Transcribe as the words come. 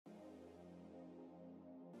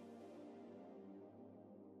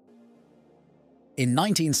In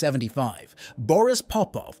 1975, Boris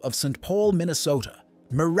Popov of St. Paul, Minnesota,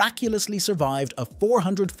 miraculously survived a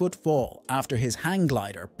 400-foot fall after his hang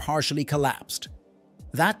glider partially collapsed.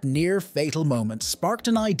 That near-fatal moment sparked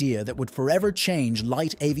an idea that would forever change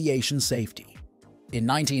light aviation safety. In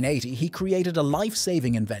 1980, he created a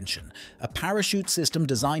life-saving invention, a parachute system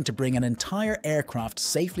designed to bring an entire aircraft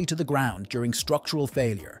safely to the ground during structural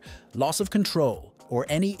failure, loss of control, or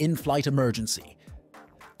any in-flight emergency.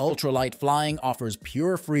 Ultralight flying offers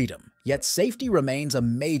pure freedom, yet safety remains a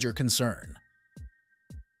major concern.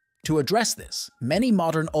 To address this, many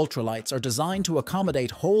modern ultralights are designed to accommodate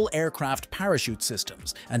whole aircraft parachute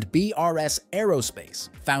systems, and BRS Aerospace,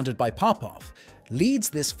 founded by Popov, leads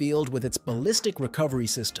this field with its ballistic recovery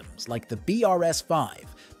systems like the BRS-5,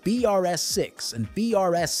 BRS-6, and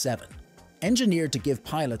BRS-7, engineered to give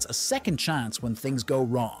pilots a second chance when things go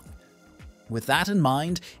wrong. With that in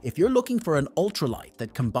mind, if you're looking for an ultralight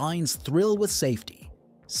that combines thrill with safety,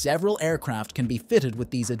 several aircraft can be fitted with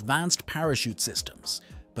these advanced parachute systems.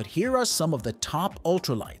 But here are some of the top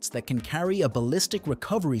ultralights that can carry a ballistic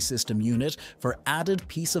recovery system unit for added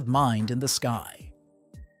peace of mind in the sky.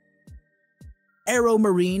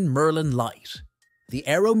 Aeromarine Merlin Light. The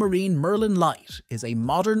Aeromarine Merlin Light is a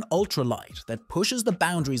modern ultralight that pushes the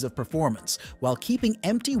boundaries of performance while keeping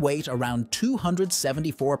empty weight around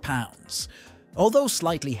 274 pounds. Although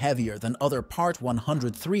slightly heavier than other Part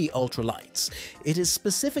 103 ultralights, it is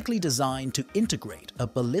specifically designed to integrate a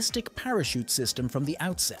ballistic parachute system from the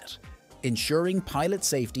outset, ensuring pilot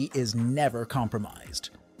safety is never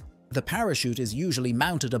compromised. The parachute is usually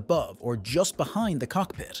mounted above or just behind the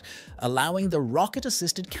cockpit, allowing the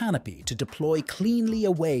rocket-assisted canopy to deploy cleanly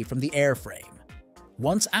away from the airframe.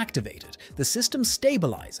 Once activated, the system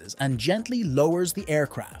stabilizes and gently lowers the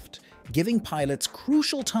aircraft, giving pilots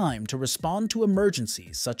crucial time to respond to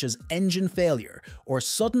emergencies such as engine failure or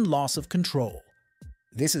sudden loss of control.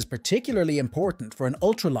 This is particularly important for an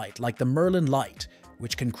ultralight like the Merlin Light,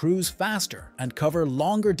 which can cruise faster and cover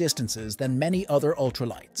longer distances than many other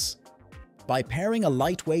ultralights. By pairing a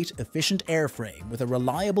lightweight, efficient airframe with a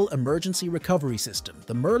reliable emergency recovery system,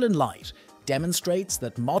 the Merlin Light demonstrates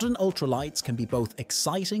that modern ultralights can be both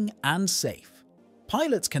exciting and safe.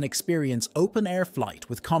 Pilots can experience open-air flight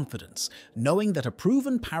with confidence, knowing that a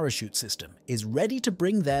proven parachute system is ready to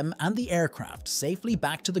bring them and the aircraft safely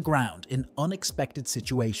back to the ground in unexpected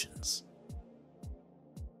situations.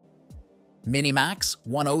 Minimax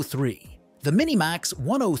 103. The Minimax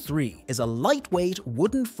 103 is a lightweight,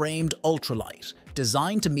 wooden-framed ultralight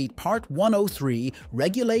designed to meet Part 103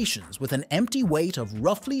 regulations with an empty weight of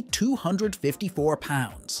roughly 254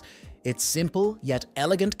 pounds. Its simple yet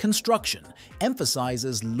elegant construction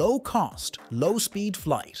emphasizes low-cost, low-speed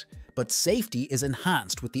flight, but safety is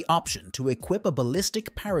enhanced with the option to equip a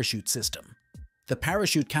ballistic parachute system. The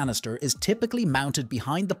parachute canister is typically mounted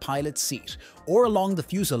behind the pilot's seat or along the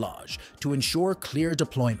fuselage to ensure clear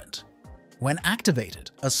deployment. When activated,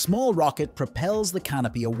 a small rocket propels the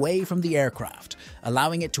canopy away from the aircraft,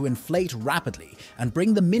 allowing it to inflate rapidly and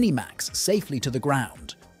bring the Minimax safely to the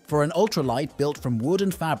ground. For an ultralight built from wood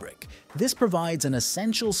and fabric, this provides an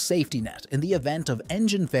essential safety net in the event of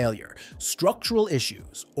engine failure, structural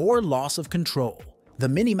issues, or loss of control. The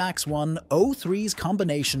Minimax 103's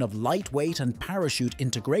combination of lightweight and parachute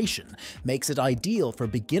integration makes it ideal for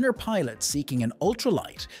beginner pilots seeking an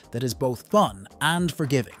ultralight that is both fun and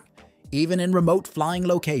forgiving. Even in remote flying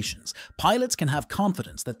locations, pilots can have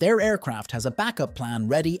confidence that their aircraft has a backup plan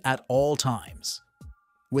ready at all times.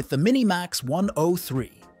 With the Minimax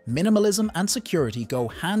 103, minimalism and security go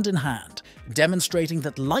hand in hand, demonstrating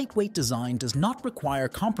that lightweight design does not require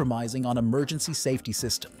compromising on emergency safety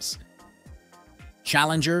systems.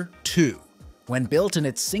 Challenger 2. When built in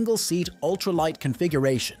its single-seat ultralight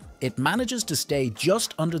configuration, it manages to stay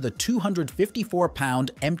just under the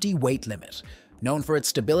 254-pound empty weight limit. Known for its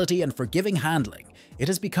stability and forgiving handling, it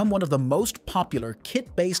has become one of the most popular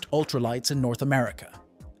kit-based ultralights in North America.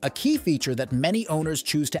 A key feature that many owners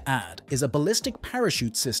choose to add is a ballistic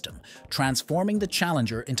parachute system, transforming the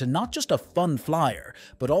Challenger into not just a fun flyer,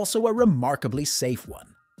 but also a remarkably safe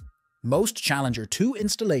one. Most Challenger 2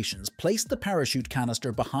 installations place the parachute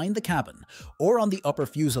canister behind the cabin or on the upper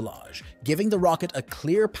fuselage, giving the rocket a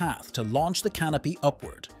clear path to launch the canopy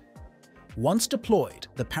upward. Once deployed,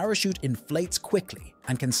 the parachute inflates quickly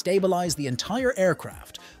and can stabilize the entire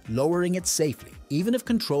aircraft, lowering it safely even if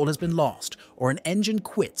control has been lost or an engine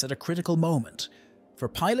quits at a critical moment. For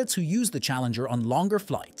pilots who use the Challenger on longer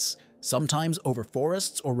flights, sometimes over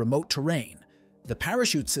forests or remote terrain, the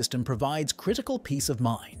parachute system provides critical peace of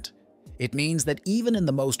mind. It means that even in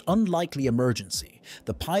the most unlikely emergency,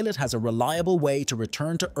 the pilot has a reliable way to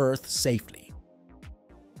return to Earth safely.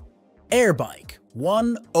 Airbike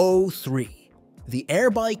 103. The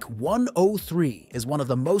Airbike 103 is one of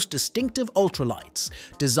the most distinctive ultralights,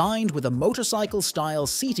 designed with a motorcycle-style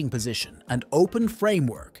seating position and open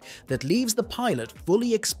framework that leaves the pilot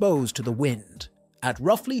fully exposed to the wind. At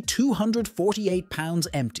roughly 248 pounds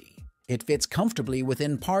empty, it fits comfortably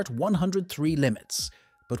within Part 103 limits,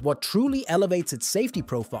 but what truly elevates its safety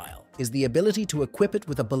profile is the ability to equip it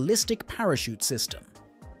with a ballistic parachute system.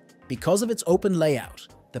 Because of its open layout,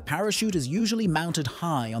 the parachute is usually mounted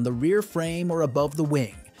high on the rear frame or above the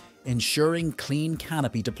wing, ensuring clean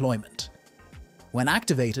canopy deployment. When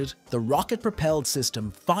activated, the rocket-propelled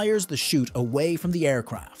system fires the chute away from the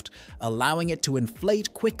aircraft, allowing it to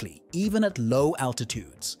inflate quickly even at low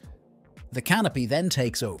altitudes. The canopy then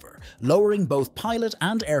takes over, lowering both pilot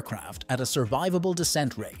and aircraft at a survivable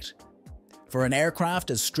descent rate. For an aircraft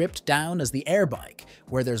as stripped down as the Airbike,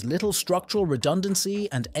 where there's little structural redundancy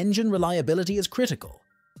and engine reliability is critical,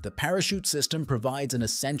 the parachute system provides an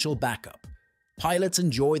essential backup. Pilots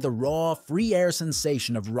enjoy the raw, free air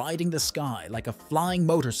sensation of riding the sky like a flying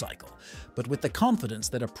motorcycle, but with the confidence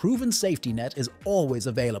that a proven safety net is always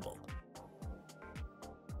available.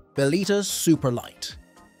 Ballistic Superlight.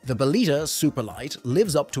 The Ballistic Superlight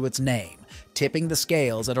lives up to its name, tipping the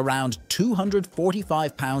scales at around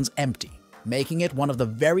 245 pounds empty, making it one of the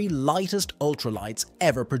very lightest ultralights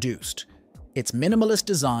ever produced. Its minimalist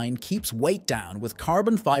design keeps weight down with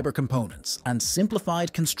carbon fiber components and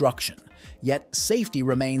simplified construction, yet safety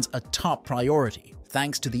remains a top priority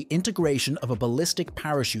thanks to the integration of a ballistic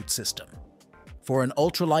parachute system. For an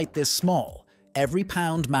ultralight this small, every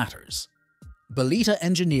pound matters. Ballistic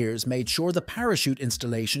engineers made sure the parachute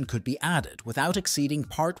installation could be added without exceeding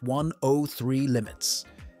Part 103 limits.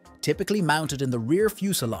 Typically mounted in the rear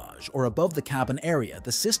fuselage or above the cabin area,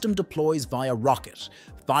 the system deploys via rocket,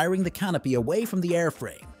 firing the canopy away from the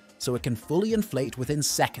airframe so it can fully inflate within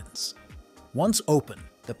seconds. Once open,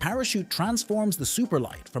 the parachute transforms the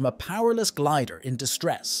Superlight from a powerless glider in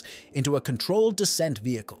distress into a controlled descent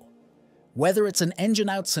vehicle. Whether it's an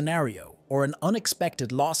engine-out scenario or an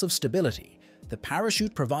unexpected loss of stability, the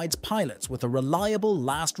parachute provides pilots with a reliable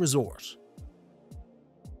last resort.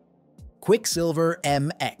 Quicksilver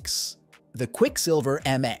MX. The Quicksilver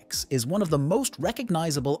MX is one of the most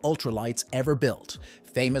recognizable ultralights ever built,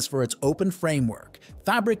 famous for its open framework,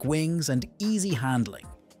 fabric wings, and easy handling.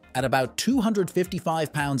 At about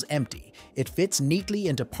 255 pounds empty, it fits neatly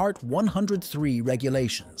into Part 103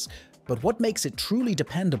 regulations, but what makes it truly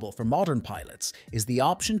dependable for modern pilots is the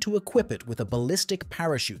option to equip it with a ballistic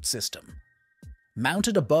parachute system.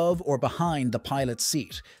 Mounted above or behind the pilot's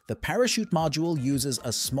seat, the parachute module uses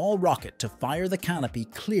a small rocket to fire the canopy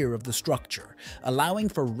clear of the structure, allowing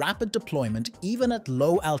for rapid deployment even at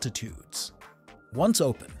low altitudes. Once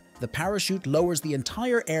open, the parachute lowers the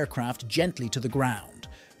entire aircraft gently to the ground,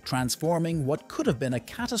 transforming what could have been a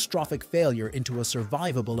catastrophic failure into a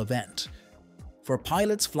survivable event. For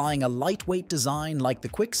pilots flying a lightweight design like the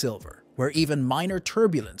Quicksilver, where even minor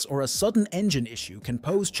turbulence or a sudden engine issue can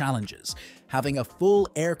pose challenges, having a full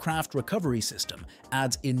aircraft recovery system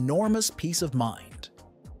adds enormous peace of mind.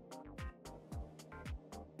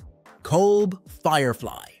 Kolb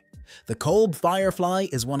Firefly. The Kolb Firefly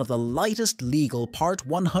is one of the lightest legal Part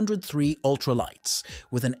 103 ultralights,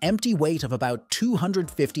 with an empty weight of about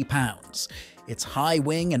 250 pounds. Its high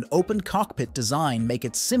wing and open cockpit design make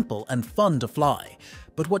it simple and fun to fly,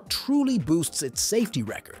 but what truly boosts its safety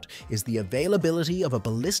record is the availability of a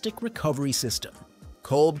ballistic recovery system.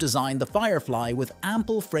 Kolb designed the Firefly with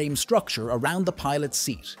ample frame structure around the pilot's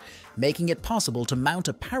seat, making it possible to mount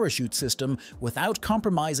a parachute system without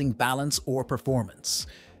compromising balance or performance.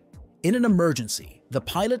 In an emergency, the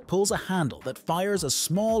pilot pulls a handle that fires a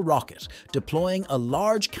small rocket, deploying a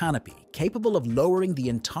large canopy capable of lowering the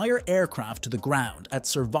entire aircraft to the ground at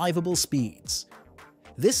survivable speeds.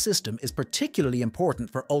 This system is particularly important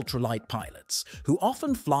for ultralight pilots, who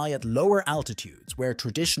often fly at lower altitudes where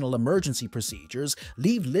traditional emergency procedures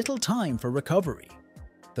leave little time for recovery.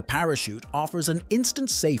 The parachute offers an instant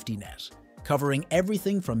safety net, covering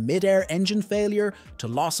everything from mid-air engine failure to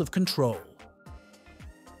loss of control.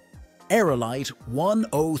 Ultralight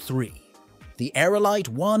 103. The Ultralight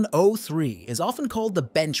 103 is often called the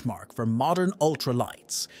benchmark for modern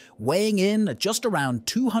ultralights, weighing in at just around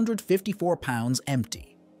 254 pounds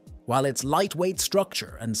empty. While its lightweight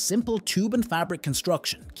structure and simple tube and fabric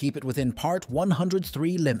construction keep it within Part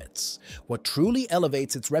 103 limits, what truly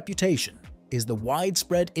elevates its reputation is the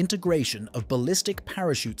widespread integration of ballistic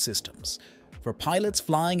parachute systems. For pilots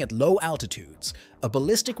flying at low altitudes, a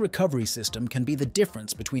ballistic recovery system can be the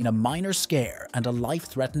difference between a minor scare and a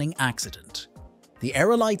life-threatening accident. The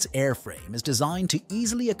Aerolight's airframe is designed to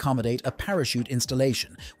easily accommodate a parachute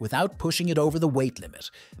installation without pushing it over the weight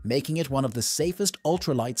limit, making it one of the safest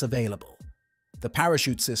ultralights available. The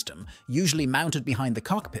parachute system, usually mounted behind the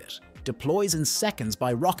cockpit, deploys in seconds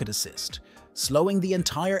by rocket assist, slowing the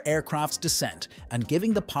entire aircraft's descent and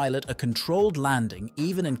giving the pilot a controlled landing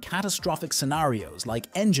even in catastrophic scenarios like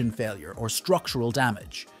engine failure or structural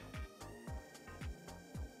damage.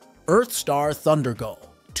 EarthStar Thundergull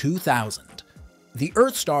 2000. The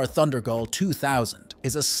EarthStar Thundergull 2000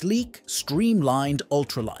 is a sleek, streamlined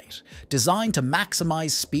ultralight designed to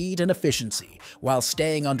maximize speed and efficiency while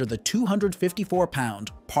staying under the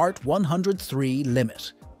 254-pound Part 103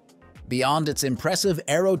 limit. Beyond its impressive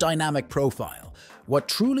aerodynamic profile, what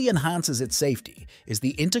truly enhances its safety is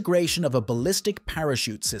the integration of a ballistic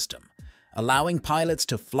parachute system, allowing pilots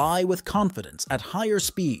to fly with confidence at higher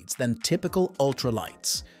speeds than typical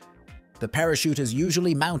ultralights. The parachute is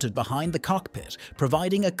usually mounted behind the cockpit,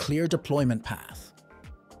 providing a clear deployment path.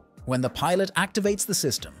 When the pilot activates the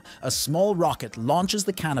system, a small rocket launches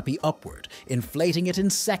the canopy upward, inflating it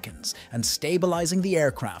in seconds and stabilizing the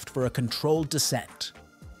aircraft for a controlled descent.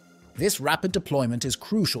 This rapid deployment is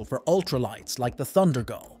crucial for ultralights like the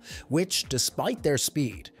Thundergull, which, despite their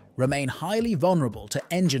speed, remain highly vulnerable to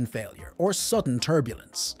engine failure or sudden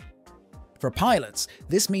turbulence. For pilots,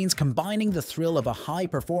 this means combining the thrill of a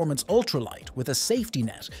high-performance ultralight with a safety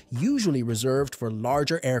net usually reserved for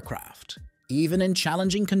larger aircraft. Even in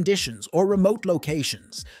challenging conditions or remote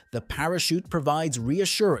locations, the parachute provides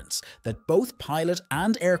reassurance that both pilot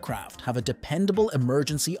and aircraft have a dependable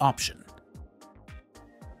emergency option.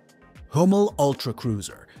 Hummel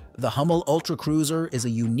Ultracruiser. The Hummel Ultracruiser is a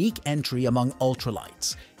unique entry among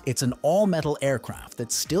ultralights. It's an all-metal aircraft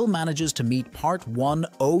that still manages to meet Part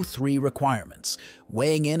 103 requirements,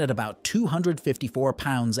 weighing in at about 254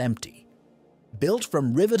 pounds empty. Built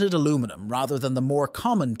from riveted aluminum rather than the more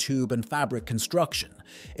common tube and fabric construction,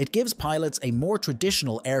 it gives pilots a more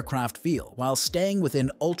traditional aircraft feel while staying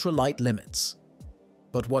within ultralight limits.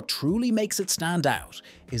 But what truly makes it stand out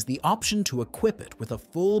is the option to equip it with a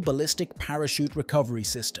full ballistic parachute recovery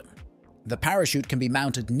system. The parachute can be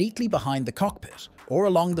mounted neatly behind the cockpit or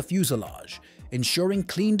along the fuselage, ensuring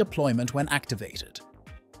clean deployment when activated.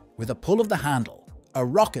 With a pull of the handle, a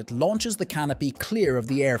rocket launches the canopy clear of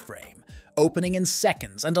the airframe, opening in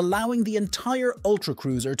seconds and allowing the entire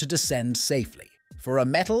ultracruiser to descend safely. For a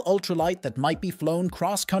metal ultralight that might be flown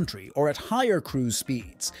cross-country or at higher cruise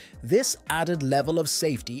speeds, this added level of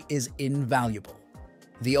safety is invaluable.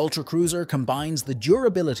 The ultracruiser combines the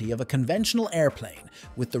durability of a conventional airplane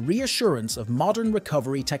with the reassurance of modern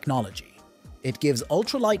recovery technology. It gives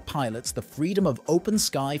ultralight pilots the freedom of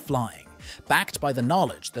open-sky flying, backed by the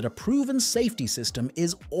knowledge that a proven safety system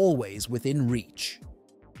is always within reach.